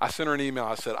 I sent her an email.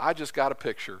 I said, I just got a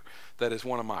picture that is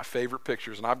one of my favorite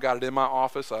pictures, and I've got it in my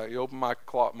office. I open my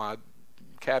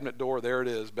cabinet door. There it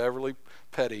is, Beverly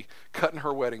Petty cutting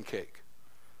her wedding cake.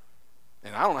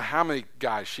 And I don't know how many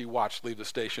guys she watched leave the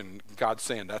station. God's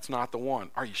saying, that's not the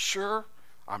one. Are you sure?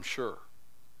 I'm sure.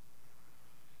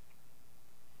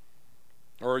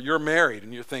 Or you're married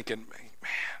and you're thinking, man,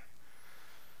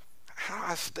 how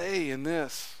do I stay in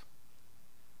this?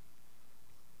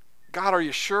 God, are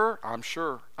you sure? I'm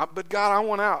sure. But God, I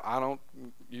want out.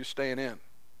 You staying in.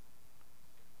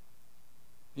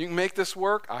 You can make this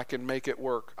work. I can make it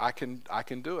work. I can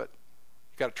do it.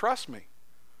 You got to trust me.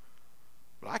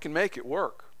 But I can make it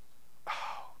work.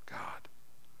 Oh, God.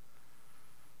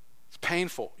 It's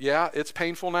painful. Yeah, it's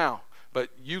painful now. But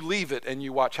you leave it and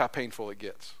you watch how painful it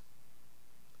gets.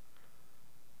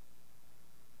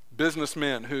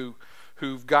 Businessmen who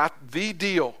who've got the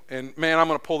deal, and man, I'm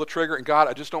going to pull the trigger, and God,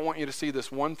 I just don't want you to see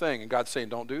this one thing. And God's saying,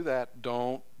 don't do that.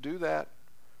 Don't do that.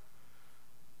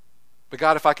 But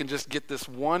God, if I can just get this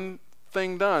one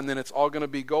thing done, then it's all going to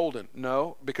be golden.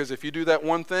 No, because if you do that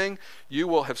one thing, you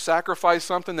will have sacrificed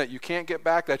something that you can't get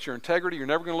back. That's your integrity. You're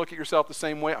never going to look at yourself the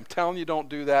same way. I'm telling you, don't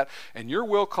do that. And your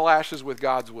will clashes with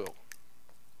God's will.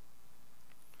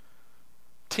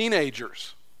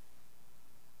 Teenagers.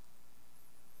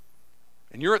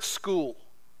 And you're at school.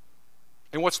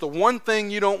 And what's the one thing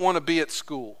you don't want to be at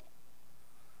school?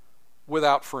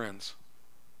 Without friends.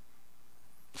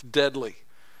 It's deadly.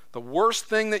 The worst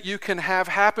thing that you can have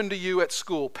happen to you at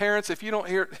school, parents, if you don't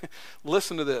hear,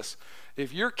 listen to this.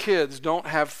 If your kids don't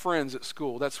have friends at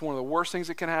school, that's one of the worst things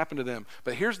that can happen to them.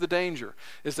 But here's the danger,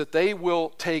 is that they will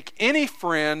take any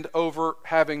friend over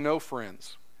having no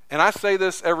friends. And I say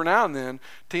this every now and then,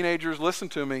 teenagers, listen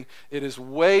to me. It is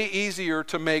way easier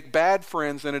to make bad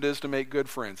friends than it is to make good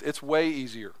friends. It's way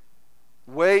easier.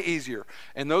 Way easier.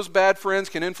 And those bad friends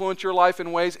can influence your life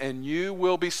in ways, and you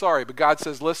will be sorry. But God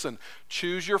says, listen,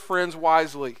 choose your friends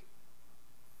wisely.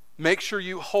 Make sure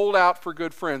you hold out for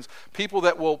good friends. People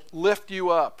that will lift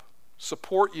you up,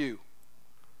 support you.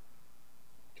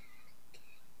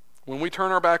 When we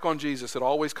turn our back on Jesus, it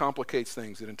always complicates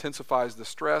things. It intensifies the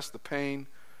stress, the pain.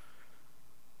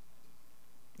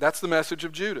 That's the message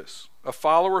of Judas. A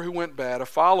follower who went bad, a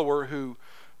follower who,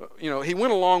 he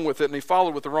went along with it and he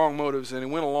followed with the wrong motives and he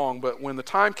went along, but when the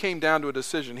time came down to a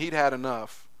decision, he'd had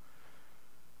enough.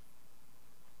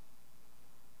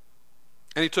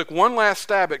 And he took one last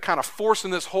stab at kind of forcing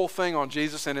this whole thing on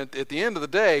Jesus, and at the end of the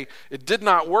day, it did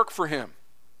not work for him.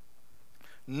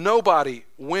 Nobody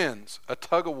wins a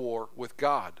tug of war with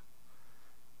God.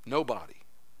 Nobody.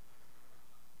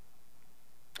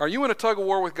 Are you in a tug of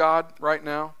war with God right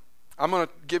now? I'm going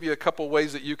to give you a couple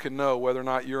ways that you can know whether or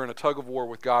not you're in a tug of war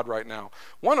with God right now.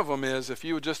 One of them is if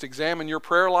you would just examine your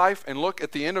prayer life and look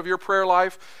at the end of your prayer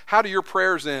life, how do your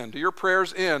prayers end? Do your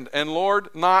prayers end? And Lord,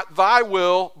 not thy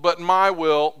will, but my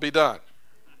will be done.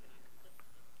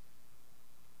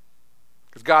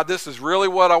 Because God, this is really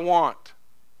what I want.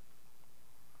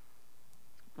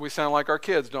 We sound like our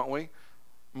kids, don't we?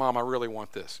 Mom, I really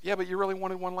want this. Yeah, but you really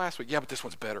wanted one last week. Yeah, but this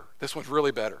one's better. This one's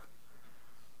really better.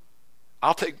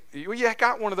 I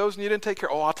got one of those and you didn't take care.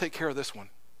 Oh, I'll take care of this one.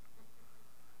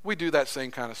 We do that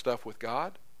same kind of stuff with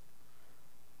God.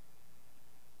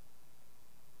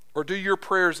 Or do your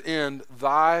prayers end,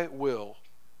 thy will,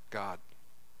 God,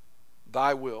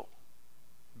 thy will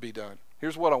be done.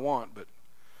 Here's what I want, but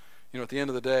at the end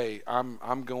of the day,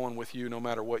 I'm going with you no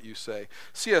matter what you say.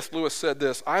 C.S. Lewis said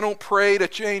this, I don't pray to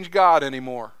change God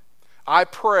anymore. I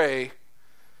pray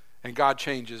and God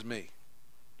changes me.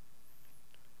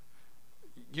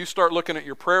 You start looking at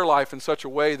your prayer life in such a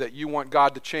way that you want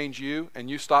God to change you, and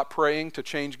you stop praying to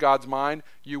change God's mind,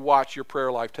 you watch your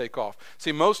prayer life take off.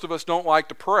 See, most of us don't like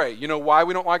to pray. You know why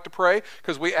we don't like to pray?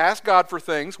 Because we ask God for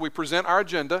things, we present our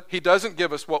agenda, He doesn't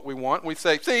give us what we want, we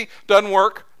say, see, doesn't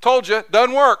work, told you,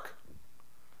 doesn't work.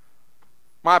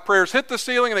 My prayers hit the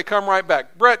ceiling and they come right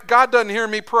back. Brett, God doesn't hear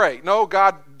me pray. No,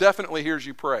 God definitely hears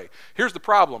you pray. Here's the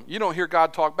problem. You don't hear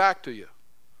God talk back to you.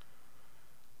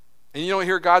 And you don't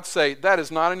hear God say, that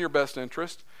is not in your best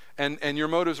interest, and your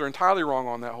motives are entirely wrong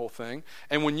on that whole thing.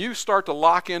 And when you start to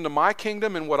lock into my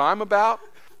kingdom and what I'm about,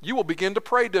 you will begin to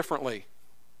pray differently.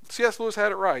 C.S. Lewis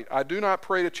had it right. I do not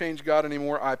pray to change God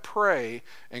anymore. I pray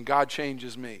and God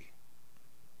changes me.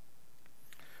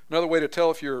 Another way to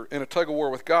tell if you're in a tug of war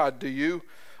with God, do you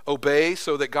obey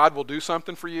so that God will do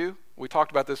something for you? We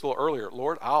talked about this a little earlier.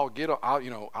 Lord, I'll do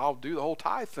the whole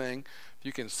tithe thing. If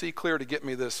you can see clear to get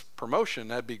me this promotion,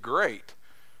 that'd be great.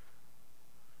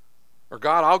 Or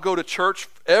God, I'll go to church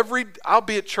I'll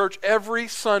be at church every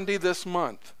Sunday this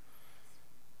month.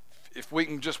 If we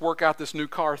can just work out this new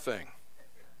car thing.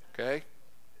 Okay?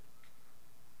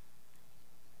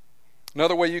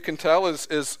 Another way you can tell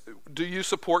is do you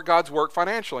support God's work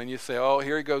financially? And you say, oh,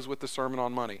 here he goes with the sermon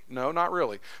on money. No, not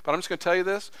really. But I'm just going to tell you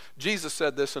this. Jesus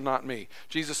said this and not me.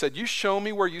 Jesus said, you show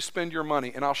me where you spend your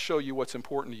money and I'll show you what's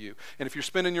important to you. And if you're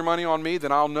spending your money on me,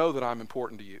 then I'll know that I'm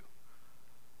important to you.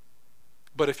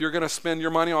 But if you're going to spend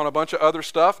your money on a bunch of other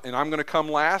stuff and I'm going to come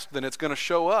last, then it's going to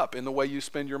show up in the way you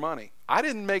spend your money. I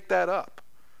didn't make that up.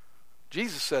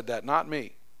 Jesus said that, not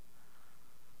me.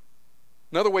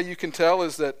 Another way you can tell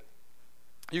is that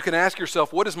you can ask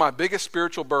yourself, what is my biggest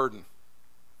spiritual burden?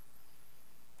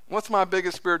 What's my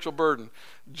biggest spiritual burden?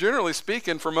 Generally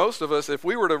speaking, for most of us, if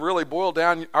we were to really boil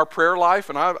down our prayer life,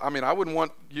 and I wouldn't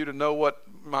want you to know what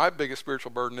my biggest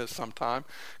spiritual burden is sometime,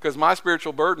 because my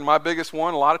spiritual burden, my biggest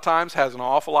one, a lot of times has an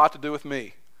awful lot to do with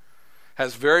me.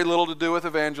 Has very little to do with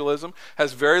evangelism,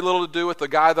 has very little to do with the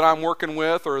guy that I'm working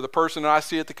with or the person that I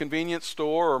see at the convenience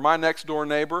store or my next door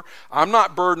neighbor. I'm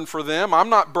not burdened for them. I'm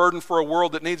not burdened for a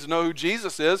world that needs to know who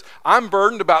Jesus is. I'm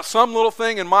burdened about some little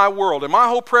thing in my world. And my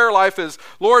whole prayer life is,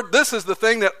 Lord, this is the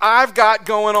thing that I've got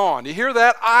going on. You hear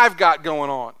that? I've got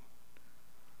going on.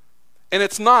 And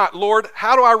it's not, Lord,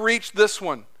 how do I reach this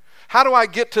one? How do I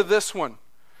get to this one?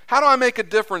 How do I make a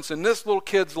difference in this little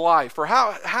kid's life? Or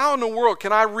how in the world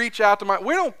can I reach out to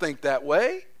we don't think that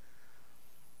way.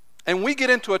 And we get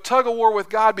into a tug of war with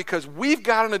God because we've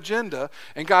got an agenda.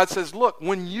 And God says, look,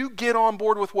 when you get on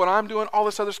board with what I'm doing, all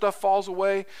this other stuff falls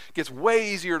away. It gets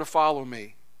way easier to follow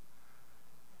me.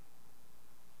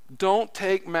 Don't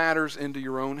take matters into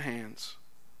your own hands.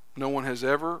 No one has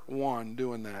ever won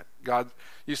doing that. God,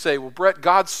 you say, well, Brett,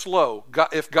 God's slow.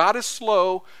 If God is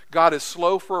slow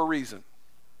for a reason.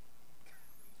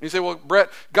 You say, well,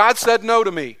 Brett, God said no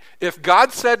to me. If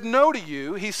God said no to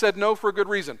you, he said no for a good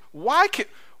reason. Why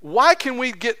can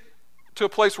we get to a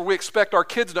place where we expect our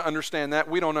kids to understand that?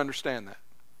 We don't understand that.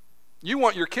 You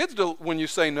want your kids to, when you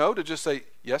say no, to just say,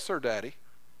 yes, sir, Daddy.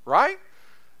 Right?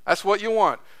 That's what you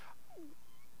want.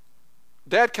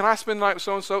 Dad, can I spend the night with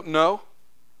so-and-so? No.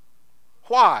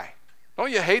 Why?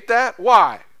 Don't you hate that?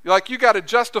 Why? Like you got to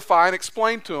justify and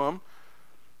explain to them.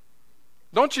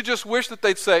 Don't you just wish that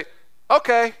they'd say,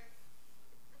 okay,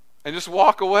 and just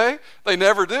walk away? They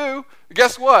never do.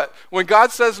 Guess what? When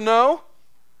God says no,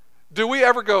 do we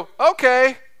ever go,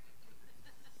 okay?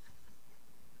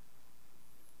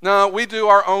 No, we do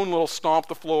our own little stomp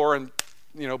the floor and,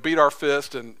 beat our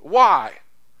fist and why?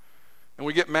 And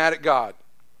we get mad at God.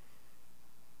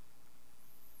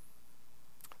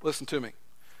 Listen to me.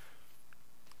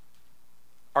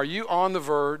 Are you on the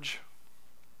verge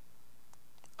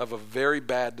of a very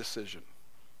bad decision?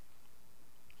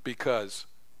 Because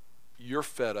you're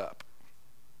fed up.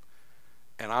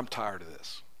 And I'm tired of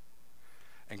this.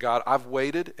 And God, I've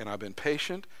waited and I've been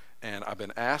patient and I've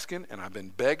been asking and I've been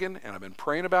begging and I've been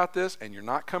praying about this and you're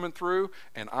not coming through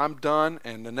and I'm done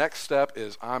and the next step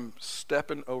is I'm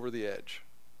stepping over the edge.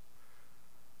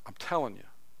 I'm telling you,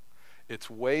 it's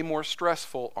way more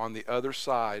stressful on the other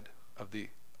side of the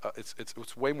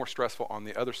it's way more stressful on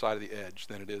the other side of the edge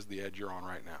than it is the edge you're on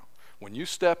right now. When you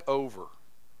step over,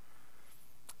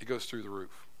 it goes through the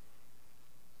roof.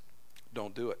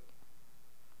 Don't do it.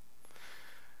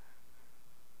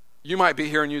 You might be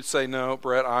here and you'd say, no,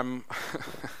 Brett,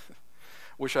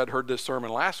 wish I'd heard this sermon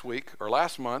last week or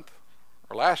last month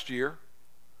or last year.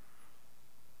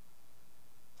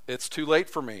 It's too late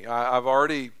for me. I've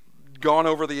already gone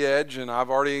over the edge and I'm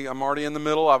already in the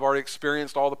middle. I've already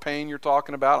experienced all the pain you're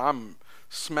talking about. I'm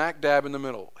smack dab in the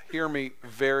middle. Hear me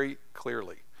very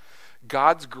clearly.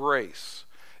 God's grace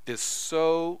is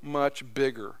so much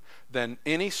bigger than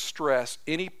any stress,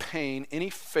 any pain, any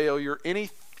failure,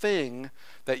 anything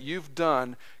that you've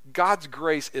done. God's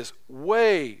grace is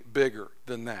way bigger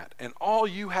than that. And all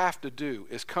you have to do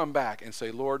is come back and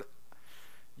say, Lord,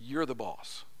 you're the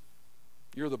boss.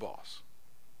 You're the boss.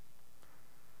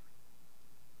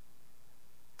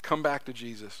 Come back to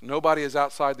Jesus. Nobody is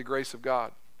outside the grace of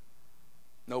God.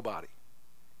 Nobody.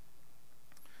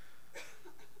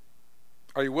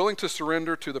 Are you willing to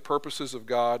surrender to the purposes of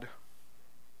God?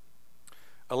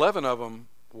 11 of them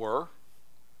were,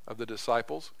 of the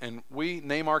disciples, and we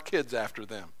name our kids after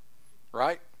them,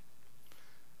 right?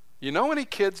 You know any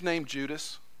kids named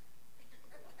Judas?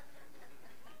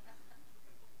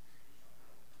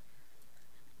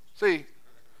 See,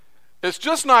 it's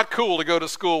just not cool to go to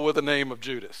school with the name of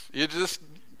Judas. If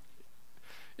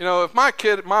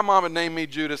my mom had named me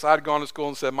Judas, I'd gone to school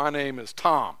and said, my name is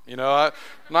Tom.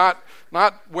 Not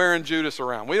wearing Judas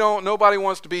around. Nobody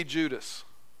wants to be Judas.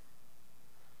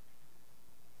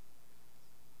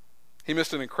 He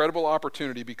missed an incredible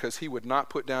opportunity because he would not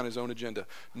put down his own agenda.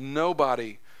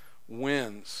 Nobody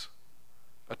wins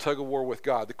a tug of war with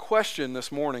God. The question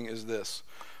this morning is this: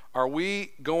 are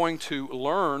we going to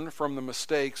learn from the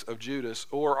mistakes of Judas,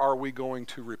 or are we going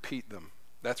to repeat them?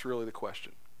 That's really the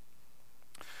question.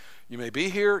 You may be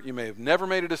here, you may have never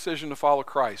made a decision to follow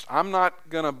Christ. I'm not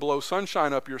going to blow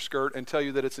sunshine up your skirt and tell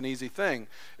you that it's an easy thing.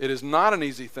 It is not an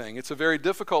easy thing. It's a very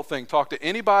difficult thing. Talk to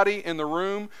anybody in the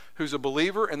room who's a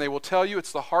believer and they will tell you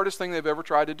it's the hardest thing they've ever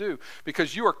tried to do,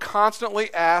 because you are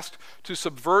constantly asked to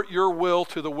subvert your will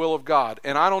to the will of God.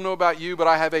 And I don't know about you, but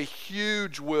I have a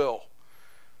huge will.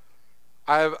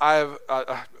 I have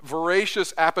a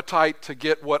voracious appetite to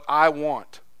get what I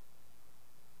want.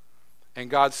 And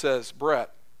God says,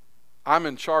 Brett, I'm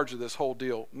in charge of this whole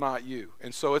deal, not you.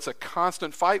 And so it's a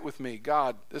constant fight with me.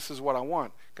 God, this is what I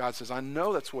want. God says, I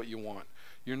know that's what you want.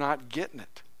 You're not getting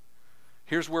it.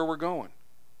 Here's where we're going.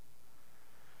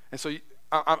 And so,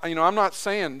 I'm not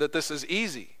saying that this is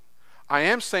easy. I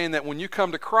am saying that when you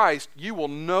come to Christ, you will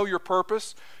know your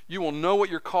purpose. You will know what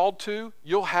you're called to.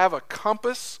 You'll have a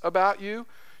compass about you.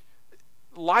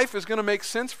 Life is going to make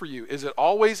sense for you. Is it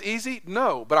always easy?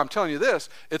 No. But I'm telling you this,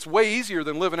 it's way easier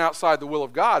than living outside the will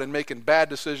of God and making bad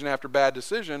decision after bad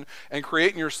decision and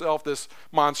creating yourself this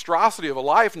monstrosity of a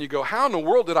life, and you go, how in the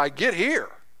world did I get here?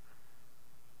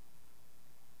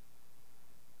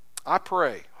 I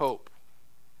pray, hope,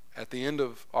 at the end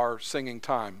of our singing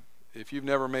time, if you've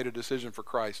never made a decision for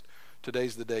Christ,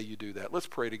 today's the day you do that. Let's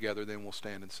pray together, then we'll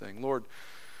stand and sing. Lord,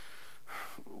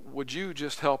 would you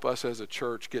just help us as a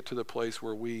church get to the place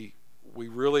where we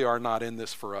really are not in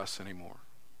this for us anymore,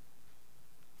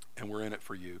 and we're in it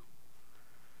for you.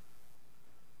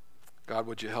 God,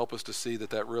 would you help us to see that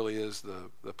that really is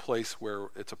the place where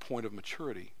it's a point of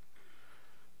maturity,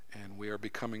 and we are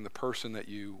becoming the person that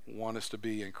you want us to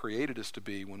be and created us to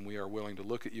be when we are willing to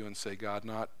look at you and say, God,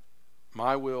 not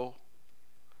my will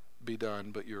be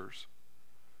done, but yours.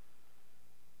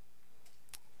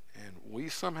 And we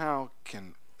somehow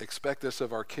can expect this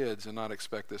of our kids and not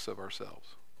expect this of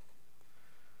ourselves.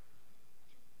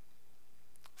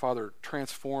 Father,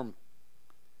 transform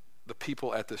the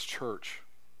people at this church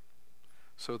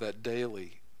so that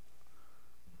daily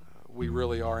we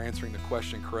really are answering the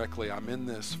question correctly. I'm in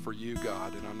this for you,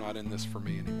 God, and I'm not in this for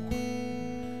me anymore.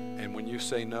 And when you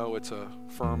say no, it's a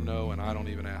firm no, and I don't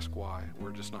even ask why.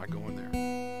 We're just not going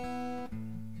there.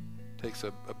 It takes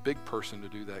a big person to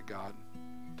do that, God.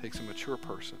 It takes a mature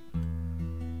person,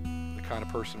 the kind of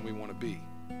person we want to be.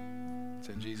 It's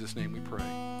in Jesus' name we pray.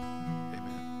 Amen.